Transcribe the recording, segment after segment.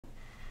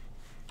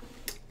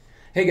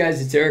Hey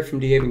guys, it's Eric from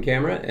Dehaven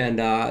Camera,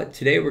 and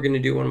today we're going to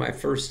do one of my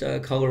first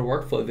color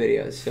workflow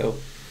videos.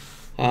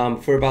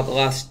 For about the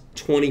last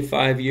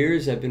 25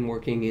 years, I've been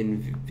working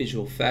in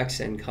visual effects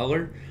and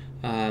color,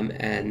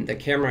 and the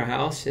camera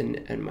house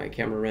and my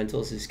camera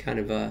rentals is kind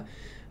of a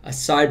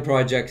side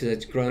project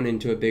that's grown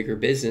into a bigger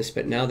business.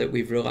 But now that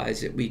we've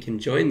realized that we can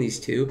join these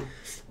two,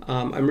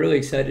 I'm really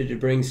excited to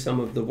bring some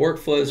of the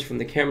workflows from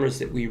the cameras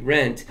that we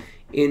rent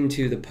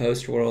into the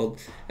post world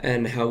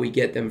and how we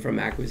get them from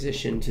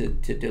acquisition to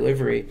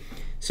delivery.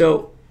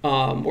 So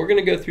we're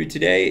going to go through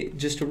today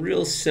just a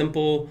real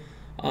simple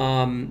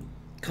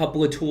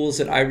couple of tools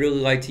that I really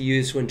like to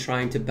use when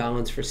trying to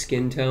balance for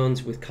skin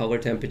tones with color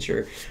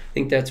temperature. I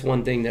think that's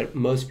one thing that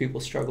most people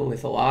struggle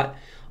with a lot.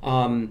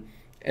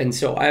 And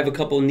so I have a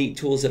couple of neat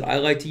tools that I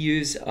like to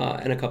use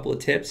and a couple of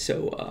tips.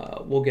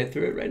 So we'll get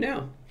through it right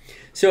now.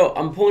 So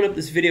I'm pulling up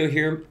this video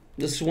here.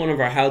 This is one of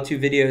our how-to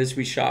videos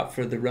we shot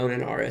for the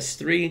Ronin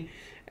RS3,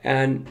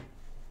 and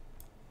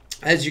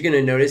as you're going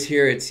to notice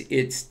here,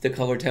 it's the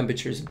color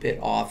temperature is a bit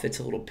off. It's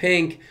a little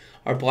pink.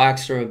 Our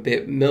blacks are a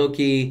bit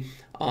milky,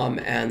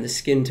 and the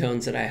skin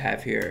tones that I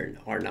have here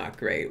are not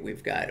great.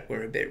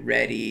 We're a bit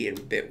reddy and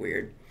a bit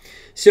weird.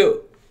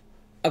 So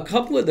a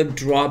couple of the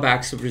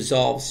drawbacks of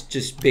Resolve's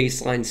just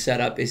baseline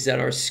setup is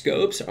that our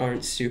scopes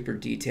aren't super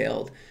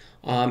detailed,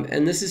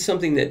 and this is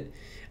something that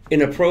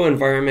in a pro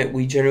environment,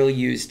 we generally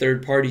use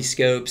third-party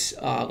scopes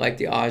like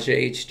the Aja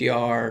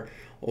HDR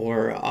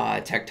or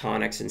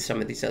Tectonics and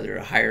some of these other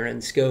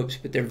higher-end scopes,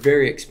 but they're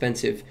very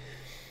expensive.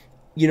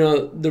 You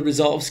know, the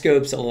Resolve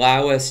scopes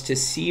allow us to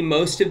see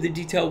most of the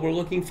detail we're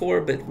looking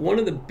for, but one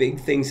of the big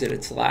things that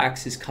it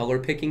lacks is color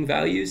picking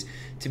values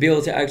to be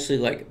able to actually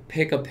like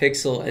pick a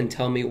pixel and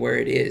tell me where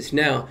it is.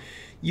 Now,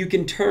 you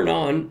can turn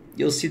on,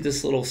 you'll see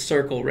this little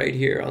circle right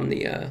here on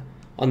the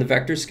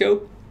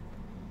Vectorscope.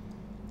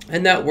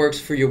 And that works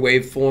for your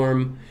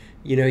waveform.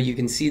 You know, you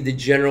can see the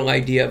general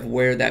idea of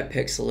where that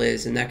pixel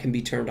is, and that can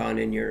be turned on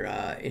in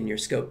your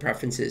scope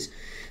preferences.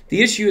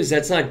 The issue is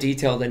that's not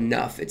detailed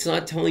enough. It's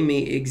not telling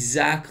me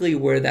exactly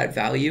where that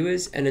value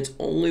is, and it's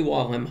only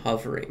while I'm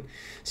hovering.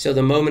 So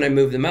the moment I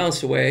move the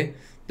mouse away,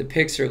 the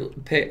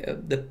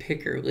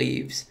picker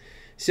leaves.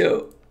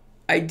 So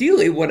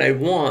ideally what I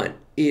want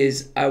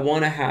is I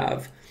want to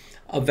have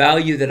a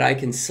value that I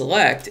can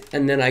select,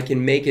 and then I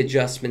can make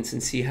adjustments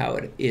and see how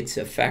it's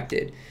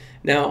affected.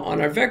 Now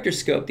on our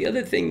Vectorscope, the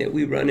other thing that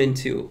we run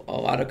into, a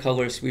lot of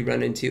colors we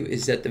run into,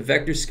 is that the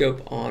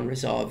Vectorscope on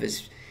Resolve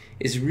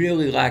is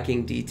really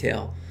lacking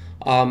detail.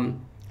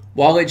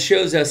 While it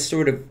shows us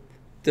sort of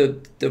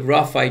the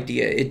rough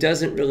idea, it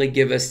doesn't really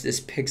give us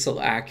this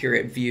pixel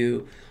accurate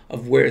view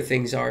of where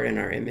things are in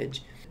our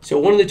image. So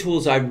one of the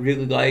tools I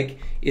really like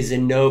is a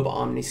Nobe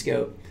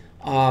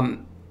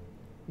OmniScope.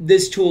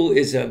 This tool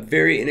is a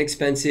very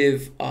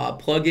inexpensive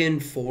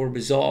plugin for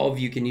Resolve.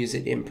 You can use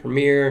it in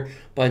Premiere, a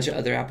bunch of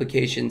other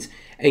applications,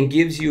 and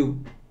gives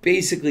you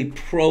basically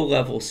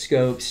pro-level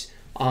scopes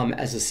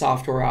as a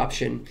software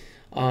option.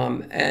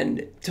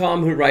 And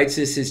Tom, who writes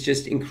this, is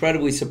just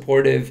incredibly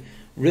supportive,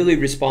 really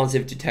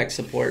responsive to tech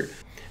support.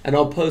 And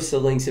I'll post the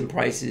links and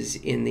prices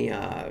in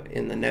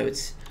the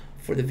notes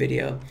for the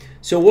video.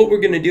 So what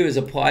we're going to do is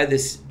apply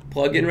this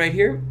plugin right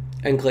here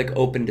and click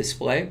Open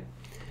Display.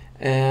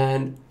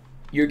 And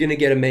you're going to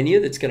get a menu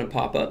that's going to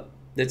pop up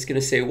that's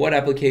going to say what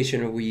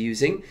application are we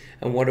using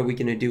and what are we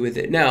going to do with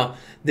it. Now,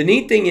 the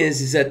neat thing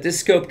is that this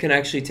scope can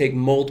actually take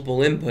multiple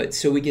inputs.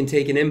 So we can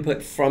take an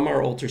input from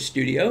our Ultra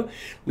Studio.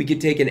 We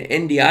could take an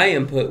NDI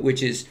input,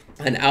 which is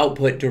an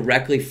output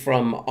directly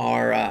from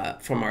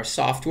our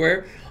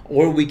software,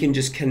 or we can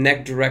just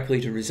connect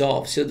directly to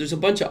Resolve. So there's a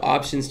bunch of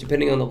options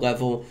depending on the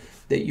level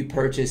that you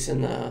purchase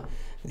and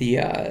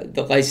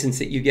the license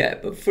that you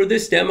get. But for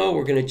this demo,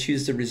 we're going to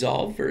choose the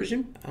Resolve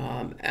version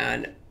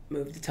and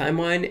move the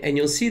timeline, and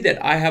you'll see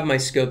that I have my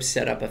scope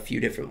set up a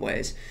few different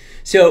ways.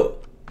 So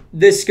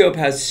this scope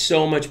has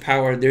so much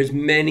power. There's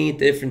many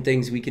different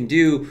things we can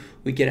do.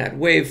 We can add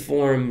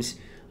waveforms.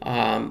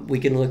 We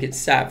can look at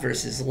sat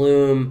versus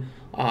lume,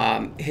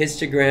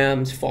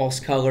 histograms, false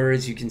color,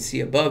 as you can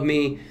see above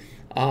me.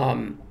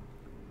 A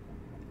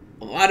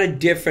lot of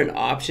different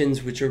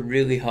options which are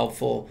really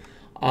helpful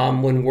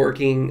when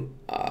working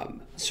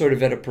sort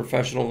of at a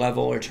professional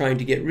level or trying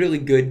to get really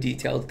good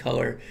detailed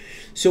color.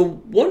 So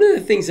one of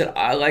the things that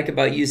I like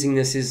about using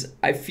this is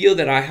I feel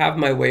that I have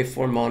my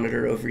waveform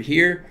monitor over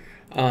here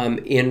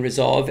in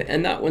Resolve,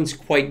 and that one's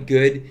quite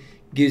good,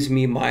 gives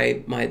me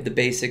the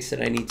basics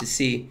that I need to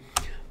see.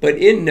 But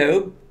in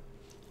Nobe,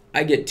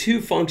 I get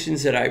two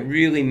functions that I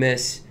really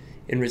miss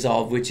in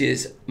Resolve, which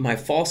is my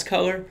false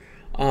color.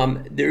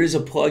 There is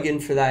a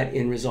plugin for that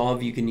in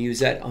Resolve. You can use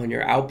that on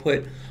your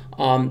output,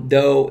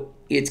 though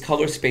its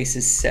color space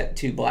is set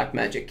to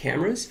Blackmagic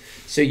cameras,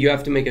 so you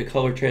have to make a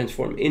color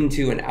transform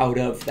into and out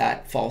of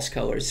that false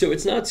color. So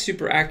it's not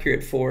super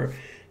accurate for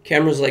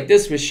cameras like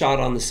this was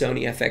shot on the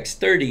Sony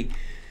FX30.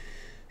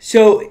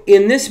 So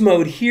in this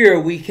mode here,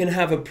 we can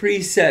have a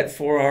preset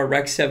for our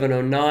Rec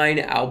 709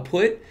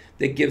 output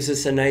that gives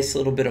us a nice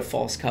little bit of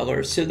false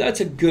color. So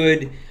that's a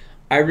good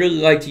I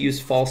really like to use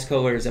false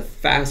color as a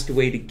fast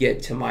way to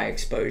get to my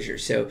exposure.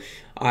 So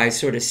I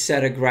sort of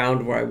set a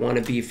ground where I want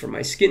to be for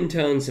my skin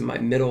tones and my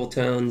middle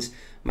tones,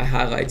 my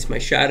highlights, my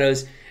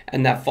shadows,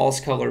 and that false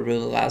color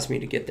really allows me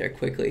to get there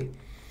quickly.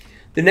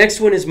 The next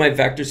one is my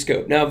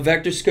Vectorscope. Now,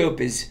 Vectorscope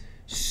is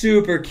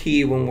super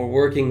key when we're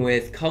working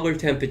with color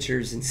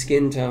temperatures and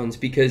skin tones,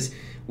 because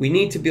we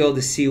need to be able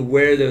to see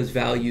where those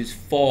values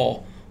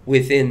fall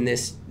within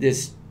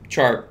this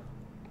chart.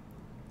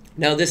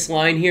 Now this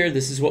line here,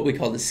 this is what we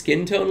call the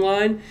skin tone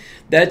line.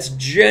 That's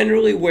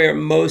generally where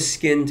most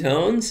skin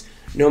tones,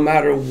 no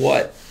matter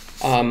what,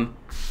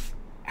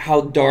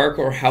 how dark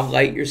or how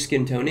light your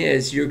skin tone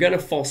is, you're gonna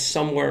fall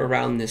somewhere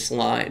around this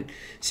line.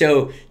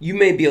 So you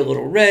may be a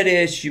little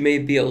reddish, you may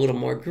be a little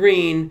more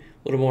green,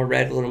 a little more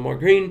red, a little more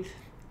green.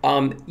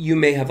 You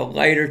may have a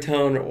lighter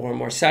tone or a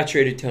more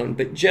saturated tone,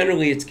 but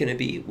generally it's gonna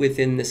be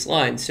within this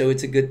line. So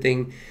it's a good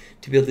thing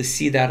to be able to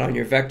see that on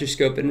your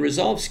Vectorscope, and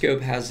Resolve Scope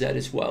has that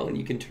as well, and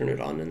you can turn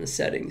it on in the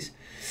settings.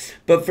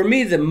 But for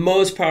me, the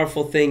most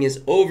powerful thing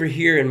is over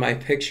here in my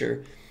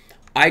picture,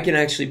 I can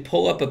actually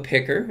pull up a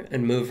picker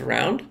and move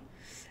around,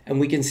 and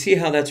we can see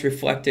how that's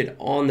reflected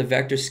on the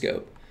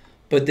Vectorscope.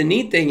 But the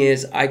neat thing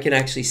is I can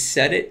actually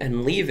set it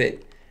and leave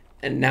it,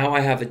 and now I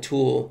have a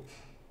tool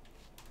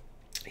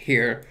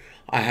here.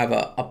 I have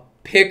a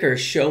picker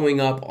showing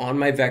up on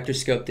my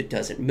Vectorscope that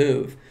doesn't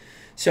move.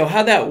 So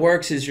how that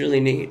works is really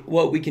neat.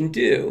 What we can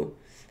do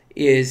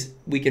is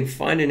we can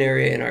find an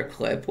area in our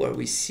clip where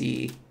we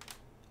see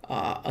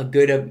a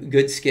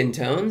good skin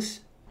tones.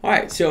 All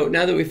right, so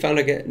now that we found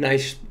a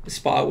nice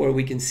spot where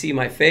we can see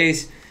my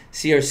face,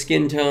 see our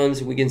skin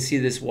tones, we can see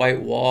this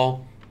white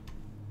wall,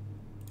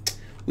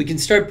 we can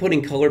start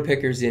putting color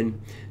pickers in.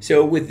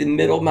 So with the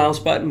middle mouse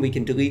button, we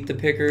can delete the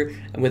picker,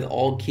 and with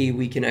Alt key,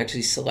 we can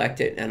actually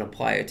select it and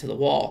apply it to the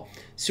wall.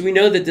 So we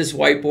know that this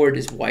whiteboard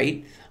is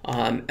white,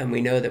 and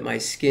we know that my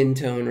skin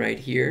tone right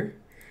here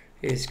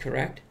is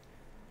correct.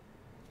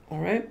 All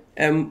right,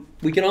 and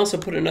we can also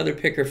put another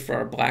picker for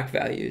our black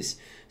values.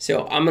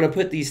 So I'm gonna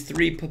put these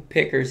 3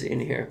 pickers in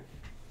here.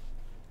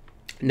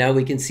 Now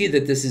we can see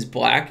that this is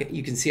black.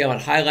 You can see how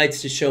it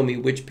highlights to show me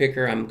which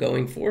picker I'm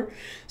going for.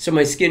 So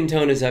my skin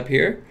tone is up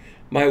here,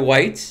 my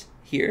whites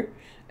here,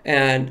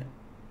 and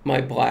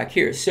my black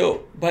here.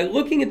 So by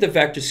looking at the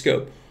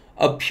Vectorscope,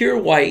 a pure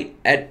white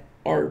at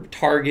our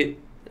target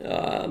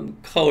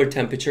color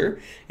temperature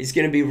is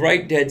going to be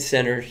right dead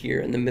center here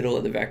in the middle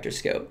of the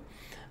Vectorscope.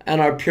 And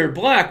our pure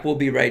black will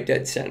be right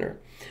dead center.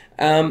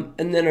 And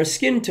then our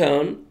skin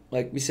tone,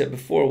 like we said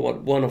before, will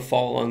want to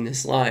fall along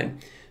this line.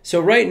 So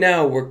right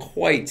now we're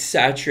quite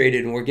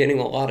saturated and we're getting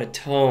a lot of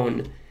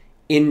tone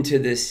into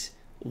this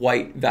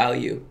white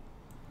value.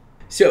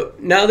 So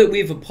now that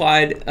we've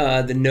applied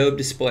the Nobe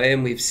display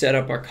and we've set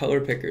up our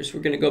color pickers,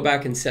 we're going to go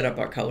back and set up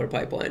our color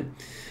pipeline.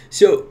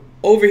 So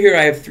over here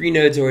I have 3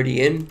 nodes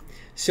already in.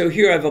 So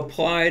here I've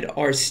applied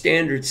our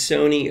standard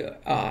Sony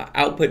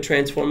output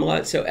transform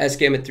LUT, so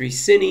S-Gamma 3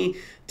 Cine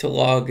to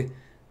log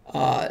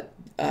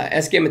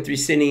S-Gamma 3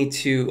 Cine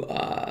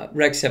to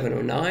Rec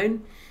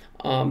 709.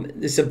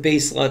 This is a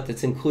base LUT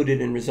that's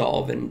included in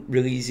Resolve and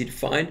really easy to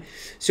find.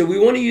 So we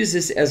want to use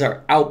this as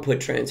our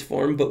output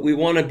transform, but we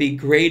want to be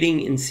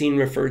grading in scene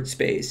referred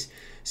space.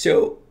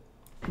 So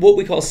what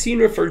we call scene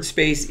referred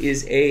space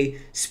is a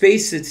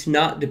space that's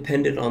not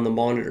dependent on the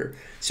monitor.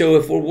 So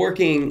if we're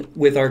working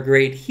with our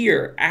grade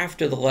here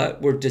after the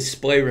LUT, we're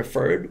display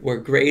referred. We're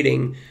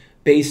grading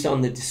based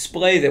on the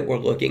display that we're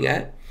looking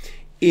at.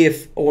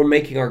 If we're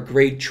making our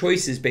grade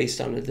choices based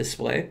on the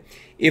display.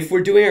 If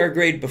we're doing our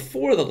grade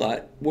before the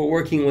LUT, we're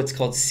working what's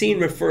called scene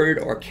referred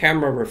or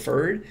camera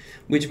referred,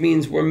 which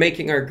means we're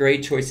making our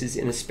grade choices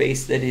in a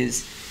space that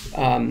is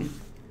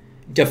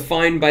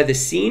defined by the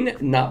scene,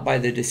 not by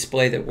the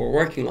display that we're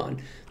working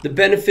on. The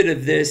benefit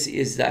of this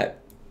is that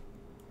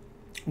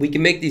we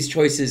can make these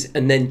choices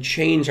and then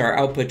change our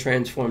output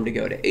transform to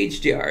go to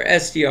HDR,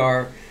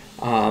 SDR,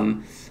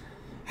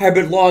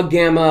 hybrid log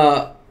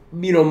gamma,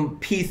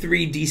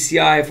 P3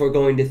 DCI if we're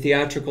going to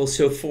theatrical.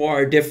 So for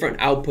our different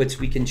outputs,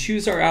 we can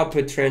choose our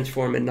output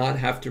transform and not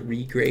have to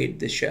regrade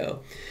the show.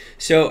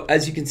 So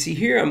as you can see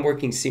here, I'm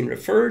working scene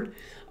referred.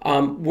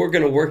 We're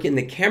going to work in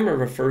the camera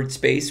referred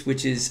space,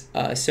 which is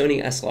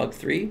Sony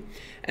S-Log3.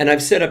 And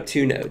I've set up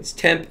 2 nodes,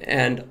 temp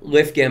and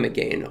lift gamma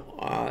gain,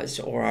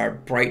 or our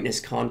brightness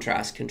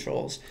contrast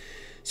controls.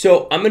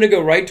 So I'm going to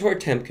go right to our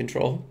temp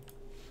control.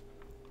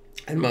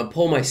 And I'm going to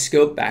pull my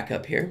scope back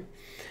up here.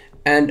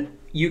 And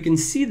you can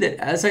see that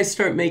as I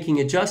start making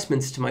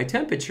adjustments to my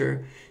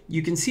temperature,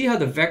 you can see how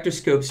the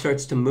Vectorscope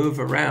starts to move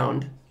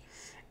around,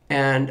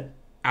 and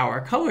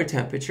our color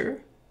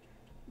temperature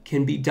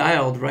can be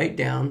dialed right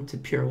down to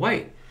pure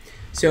white.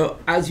 So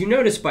as you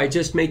notice, by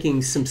just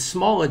making some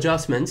small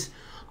adjustments,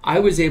 I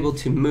was able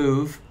to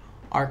move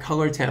our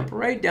color temp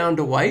right down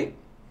to white.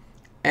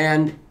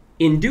 And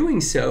in doing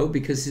so,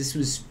 because this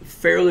was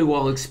fairly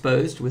well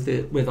exposed with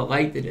a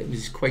light that it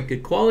was quite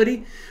good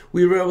quality,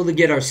 we were able to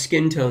get our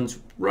skin tones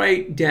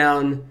right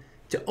down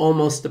to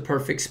almost the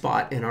perfect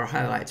spot in our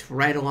highlights,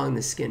 right along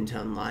the skin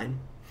tone line.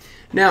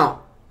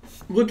 Now,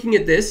 looking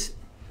at this,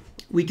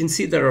 we can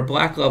see that our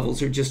black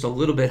levels are just a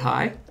little bit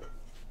high.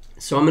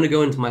 So I'm going to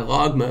go into my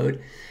log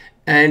mode,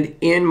 and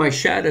in my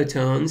shadow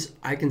tones,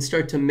 I can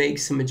start to make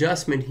some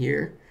adjustment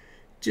here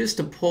just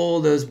to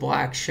pull those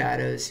black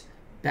shadows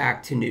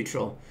back to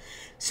neutral.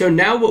 So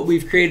now what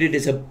we've created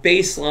is a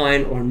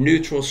baseline or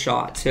neutral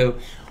shot. So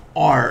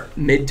our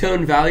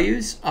mid-tone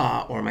values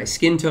or my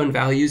skin tone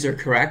values are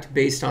correct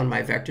based on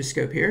my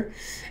Vectorscope here.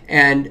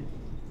 And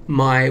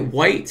my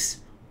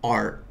whites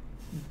are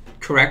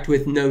correct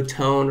with no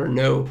tone or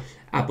no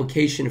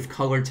application of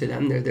color to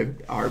them. They're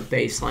our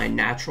baseline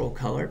natural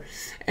color.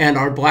 And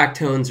our black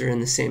tones are in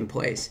the same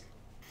place.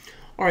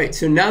 All right,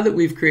 so now that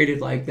we've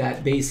created like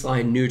that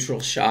baseline neutral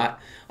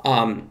shot,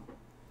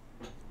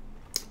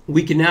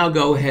 we can now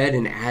go ahead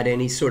and add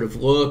any sort of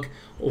look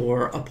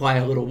or apply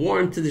a little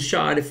warmth to the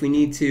shot if we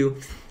need to.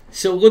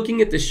 So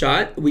looking at the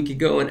shot, we could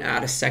go and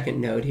add a second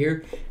node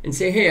here and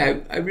say, hey,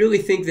 I really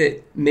think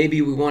that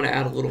maybe we want to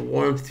add a little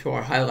warmth to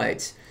our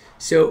highlights.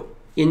 So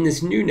in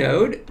this new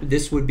node,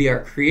 this would be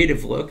our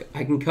creative look.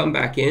 I can come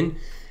back in,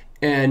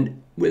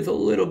 and with a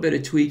little bit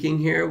of tweaking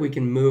here, we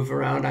can move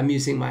around. I'm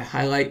using my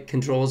highlight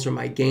controls or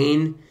my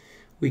gain.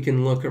 We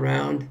can look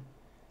around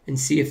and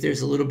see if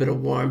there's a little bit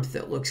of warmth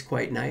that looks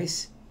quite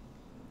nice.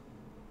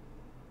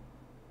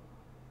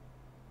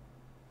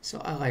 So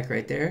I like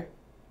right there.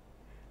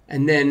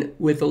 And then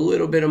with a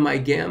little bit of my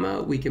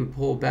gamma, we can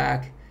pull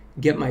back,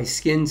 get my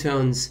skin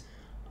tones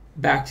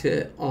back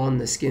to on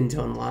the skin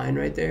tone line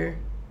right there.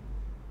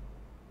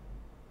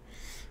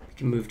 We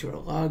can move to our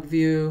log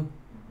view,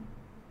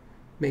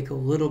 make a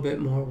little bit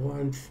more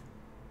warmth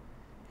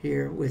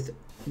here with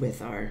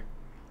our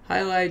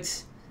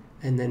highlights,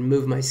 and then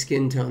move my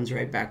skin tones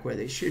right back where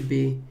they should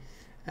be,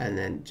 and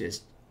then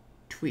just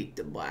tweak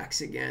the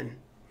blacks again.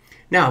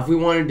 Now, if we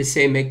wanted to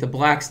say make the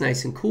blacks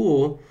nice and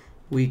cool,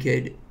 we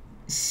can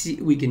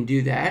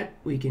do that.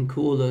 We can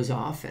cool those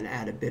off and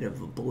add a bit of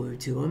a blue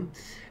to them.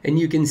 And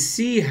you can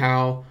see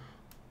how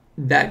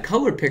that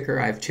color picker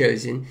I've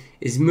chosen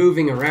is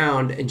moving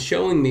around and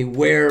showing me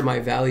where my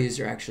values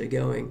are actually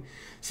going.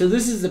 So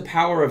this is the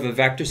power of a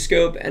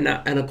Vectorscope and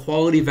a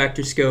quality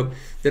Vectorscope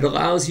that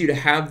allows you to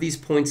have these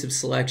points of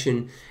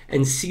selection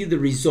and see the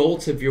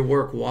results of your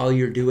work while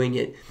you're doing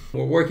it.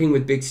 We're working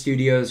with big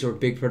studios or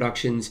big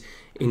productions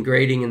in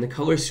grading in the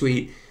color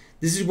suite.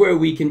 This is where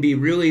we can be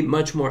really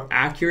much more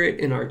accurate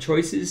in our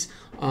choices.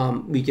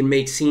 We can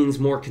make scenes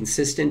more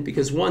consistent,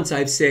 because once I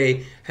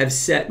have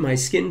set my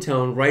skin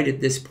tone right at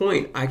this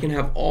point, I can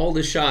have all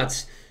the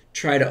shots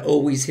try to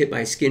always hit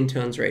my skin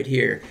tones right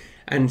here,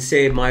 and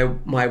say my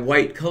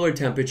white color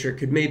temperature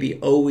could maybe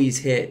always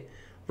hit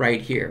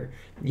right here,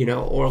 you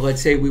know. Or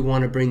let's say we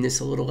want to bring this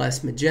a little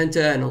less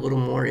magenta and a little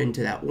more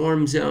into that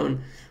warm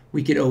zone,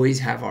 we could always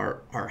have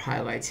our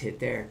highlights hit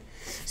there.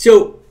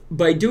 So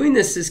by doing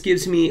this, this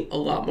gives me a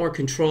lot more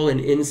control and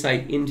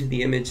insight into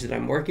the image that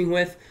I'm working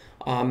with,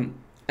 and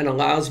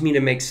allows me to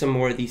make some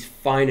more of these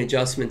fine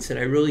adjustments that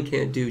I really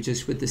can't do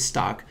just with the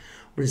stock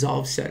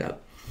Resolve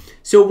setup.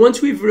 So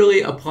once we've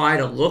really applied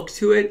a look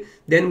to it,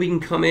 then we can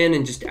come in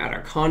and just add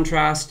our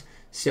contrast.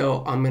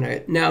 So I'm going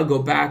to now go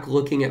back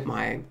looking at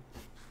my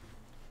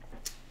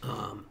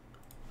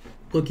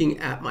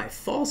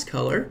false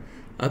color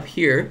up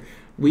here.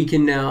 We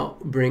can now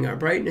bring our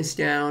brightness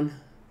down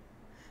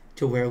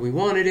to where we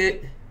wanted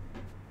it.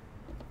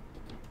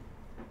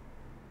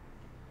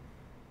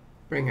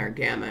 Bring our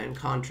gamma and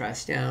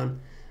contrast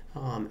down,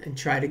 and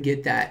try to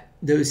get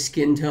those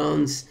skin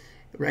tones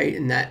right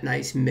in that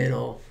nice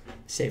middle,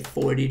 say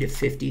 40 to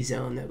 50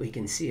 zone that we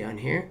can see on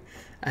here.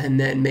 And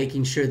then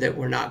making sure that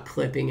we're not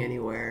clipping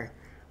anywhere,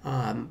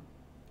 and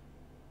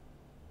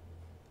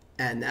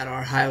that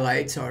our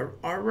highlights are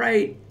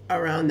right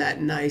around that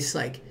nice,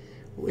 like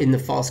in the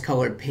false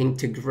colored pink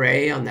to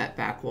gray on that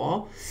back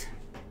wall.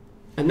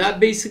 And that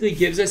basically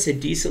gives us a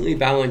decently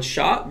balanced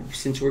shot,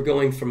 since we're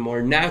going from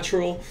more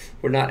natural,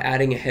 we're not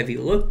adding a heavy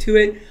look to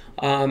it,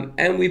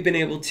 and we've been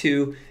able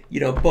to, you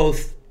know,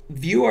 both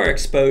view our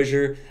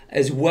exposure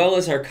as well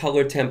as our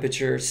color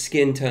temperature,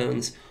 skin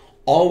tones,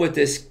 all with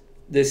this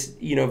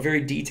you know,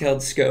 very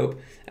detailed scope,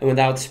 and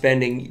without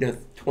spending, you know,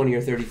 $20,000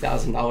 or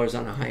 $30,000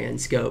 on a high-end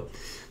scope.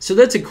 So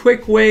that's a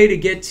quick way to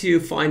get to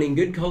finding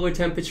good color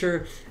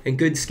temperature and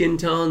good skin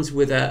tones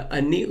with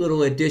a neat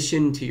little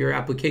addition to your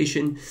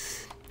application.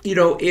 You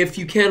know, if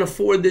you can't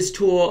afford this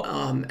tool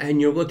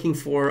and you're looking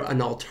for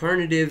an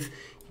alternative,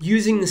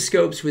 using the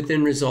scopes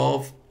within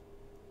Resolve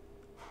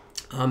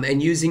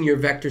and using your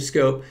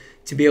Vectorscope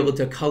to be able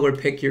to color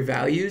pick your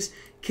values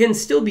can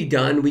still be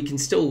done. We can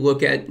still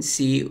look at and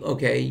see,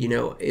 okay, you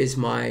know,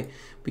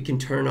 we can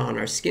turn on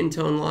our skin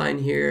tone line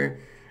here,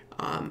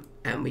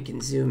 and we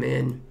can zoom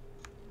in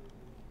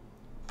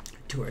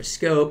to our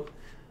scope.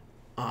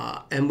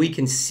 And we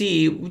can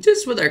see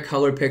just with our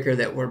color picker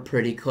that we're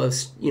pretty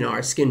close, you know,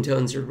 our skin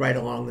tones are right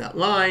along that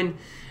line,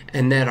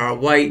 and that our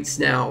whites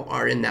now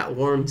are in that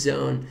warm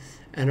zone,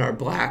 and our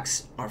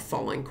blacks are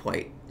falling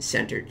quite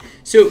centered.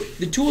 So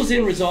the tools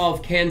in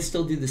Resolve can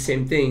still do the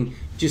same thing,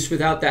 just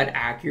without that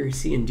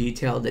accuracy and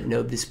detail that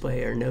Nobe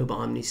Display or Nobe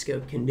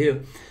OmniScope can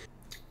do.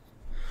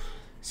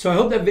 So I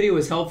hope that video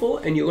was helpful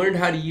and you learned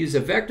how to use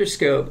a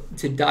Vectorscope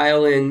to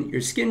dial in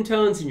your skin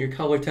tones and your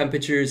color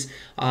temperatures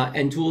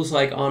and tools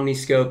like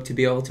OmniScope to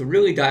be able to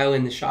really dial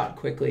in the shot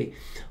quickly.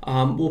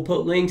 We'll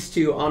put links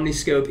to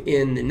OmniScope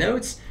in the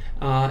notes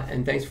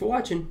and thanks for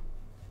watching.